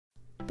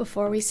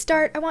Before we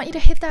start, I want you to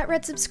hit that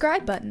red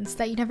subscribe button so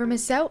that you never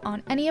miss out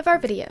on any of our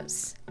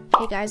videos.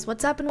 Hey guys,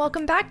 what's up and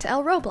welcome back to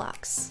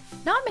Roblox.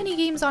 Not many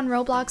games on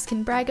Roblox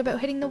can brag about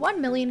hitting the 1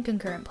 million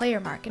concurrent player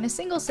mark in a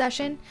single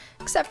session,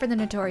 except for the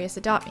notorious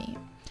Adopt Me.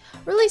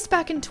 Released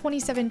back in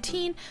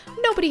 2017,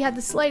 nobody had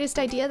the slightest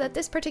idea that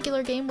this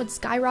particular game would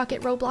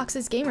skyrocket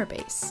Roblox's gamer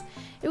base.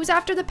 It was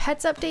after the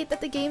Pets update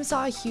that the game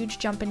saw a huge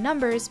jump in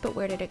numbers, but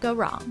where did it go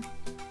wrong?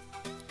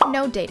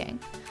 No dating.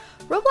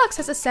 Roblox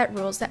has a set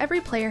rules that every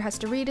player has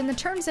to read in the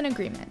terms and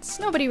agreements.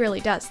 Nobody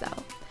really does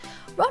though.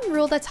 One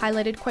rule that's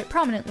highlighted quite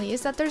prominently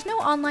is that there's no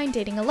online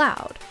dating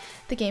allowed.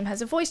 The game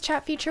has a voice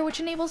chat feature which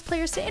enables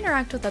players to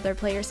interact with other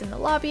players in the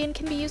lobby and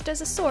can be used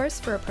as a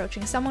source for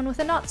approaching someone with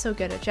a not so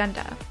good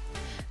agenda.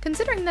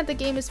 Considering that the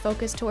game is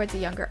focused towards a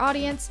younger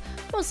audience,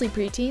 mostly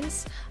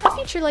preteens, a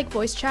feature like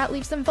voice chat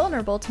leaves them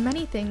vulnerable to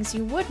many things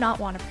you would not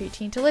want a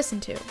preteen to listen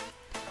to.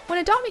 When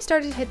Adopt Me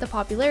started to hit the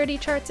popularity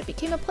charts, it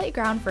became a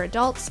playground for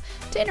adults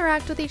to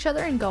interact with each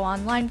other and go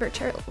online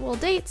virtual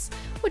dates,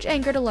 which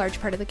angered a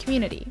large part of the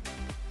community.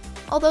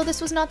 Although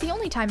this was not the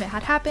only time it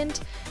had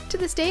happened, to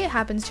this day it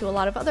happens to a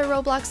lot of other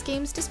Roblox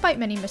games despite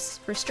many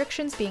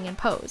restrictions being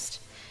imposed.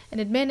 An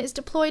admin is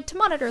deployed to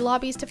monitor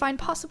lobbies to find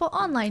possible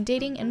online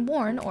dating and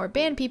warn or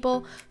ban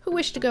people who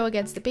wish to go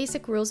against the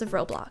basic rules of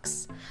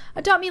Roblox.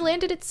 Adopt Me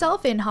landed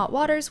itself in hot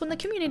waters when the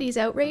community's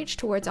outrage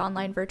towards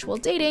online virtual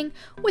dating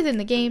within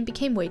the game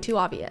became way too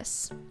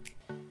obvious.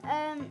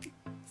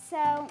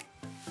 So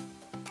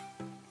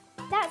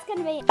that's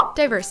gonna be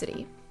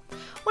Diversity.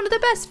 One of the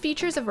best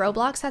features of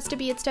Roblox has to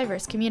be its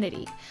diverse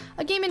community.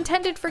 A game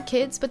intended for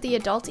kids, but the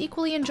adults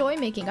equally enjoy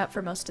making up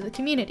for most of the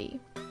community.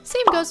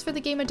 Same goes for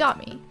the game Adopt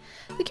Me.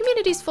 The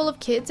community's full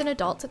of kids and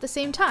adults at the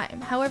same time,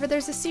 however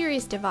there's a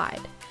serious divide.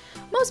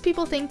 Most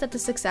people think that the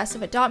success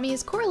of Adopt Me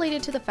is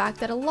correlated to the fact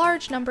that a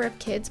large number of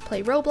kids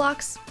play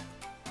Roblox,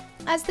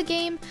 as the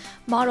game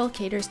model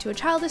caters to a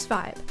childish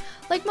vibe,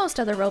 like most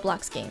other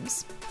Roblox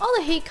games. All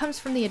the hate comes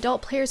from the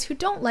adult players who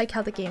don't like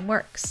how the game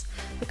works.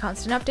 The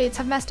constant updates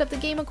have messed up the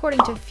game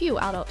according to a few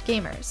adult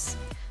gamers.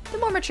 The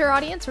more mature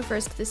audience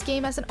refers to this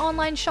game as an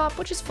online shop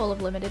which is full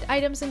of limited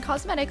items and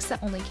cosmetics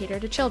that only cater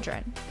to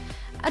children.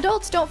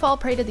 Adults don't fall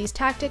prey to these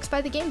tactics by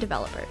the game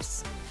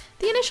developers.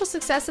 The initial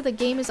success of the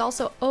game is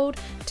also owed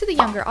to the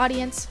younger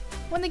audience.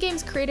 When the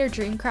game's creator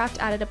Dreamcraft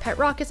added a pet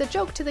rock as a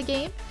joke to the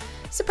game,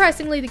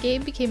 surprisingly the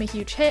game became a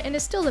huge hit and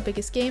is still the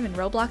biggest game in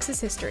Roblox's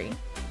history.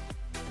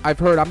 I've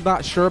heard, I'm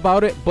not sure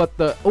about it, but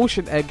the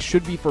ocean egg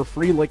should be for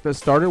free like the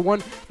starter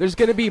one. There's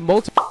gonna be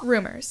multiple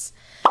rumors.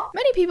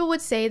 Many people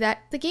would say that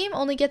the game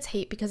only gets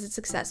hate because it's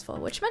successful,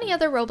 which many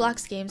other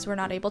Roblox games were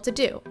not able to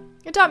do.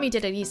 Adopt Me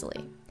did it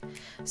easily.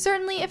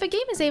 Certainly, if a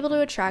game is able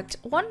to attract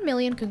 1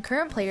 million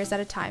concurrent players at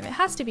a time, it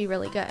has to be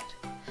really good.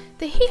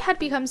 The hate had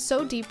become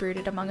so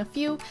deep-rooted among a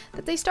few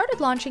that they started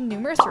launching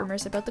numerous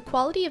rumors about the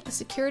quality of the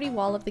security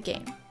wall of the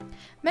game.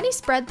 Many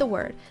spread the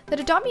word that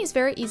Adopt Me is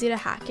very easy to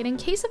hack, and in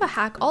case of a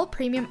hack, all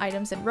premium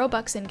items and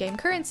Robux in-game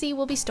currency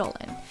will be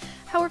stolen.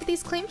 However,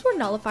 these claims were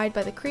nullified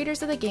by the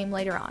creators of the game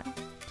later on.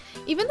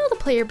 Even though the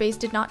player base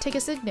did not take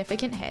a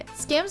significant hit,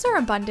 scams are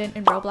abundant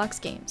in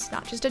Roblox games.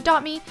 Not just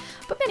Adopt Me,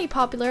 but many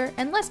popular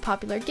and less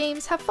popular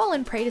games have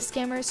fallen prey to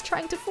scammers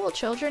trying to fool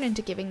children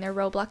into giving their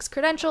Roblox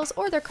credentials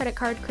or their credit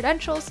card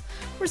credentials,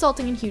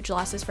 resulting in huge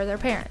losses for their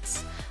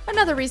parents.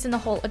 Another reason the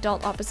whole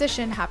adult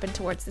opposition happened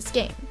towards this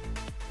game.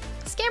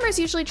 Scammers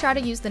usually try to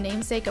use the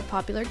namesake of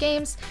popular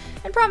games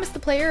and promise the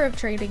player of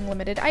trading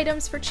limited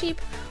items for cheap,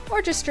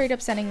 or just straight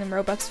up sending them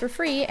Robux for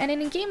free, and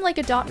in a game like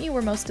Adopt Me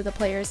where most of the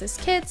players is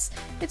kids,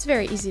 it's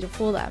very easy to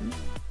fool them.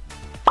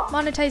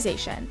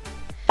 Monetization.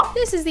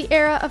 This is the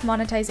era of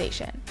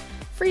monetization.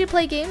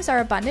 Free-to-play games are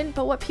abundant,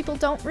 but what people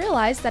don't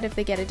realize that if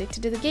they get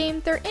addicted to the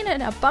game, they're in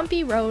a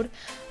bumpy road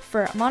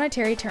for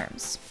monetary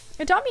terms.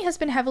 Adopt Me has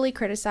been heavily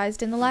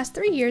criticized in the last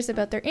 3 years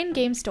about their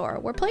in-game store,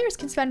 where players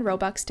can spend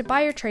Robux to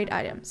buy or trade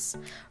items.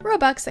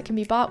 Robux that can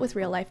be bought with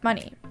real-life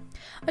money.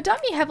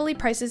 Adopt Me heavily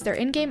prices their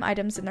in-game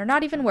items and they're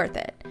not even worth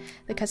it.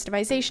 The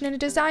customization and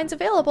designs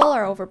available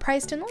are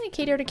overpriced and only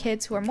cater to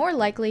kids who are more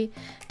likely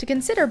to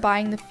consider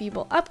buying the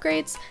feeble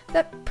upgrades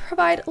that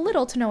provide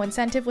little to no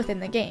incentive within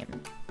the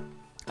game.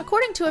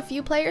 According to a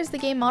few players, the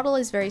game model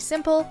is very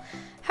simple.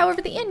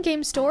 However, the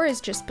in-game store is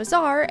just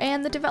bizarre,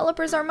 and the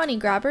developers are money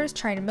grabbers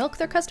trying to milk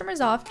their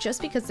customers off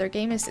just because their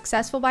game is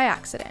successful by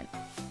accident.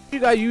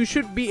 you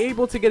should be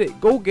able to get it.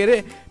 Go get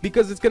it,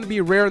 because it's gonna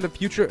be rare in the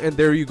future, and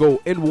there you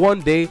go. In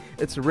one day,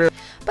 it's rare.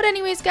 But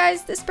anyways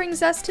guys, this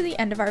brings us to the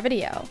end of our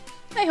video.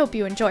 I hope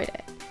you enjoyed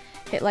it.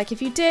 Hit like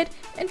if you did,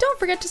 and don't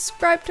forget to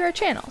subscribe to our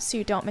channel so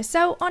you don't miss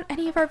out on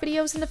any of our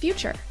videos in the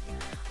future.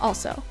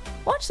 Also,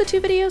 watch the 2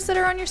 videos that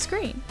are on your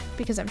screen,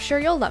 because I'm sure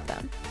you'll love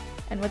them.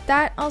 And with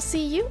that, I'll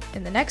see you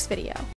in the next video.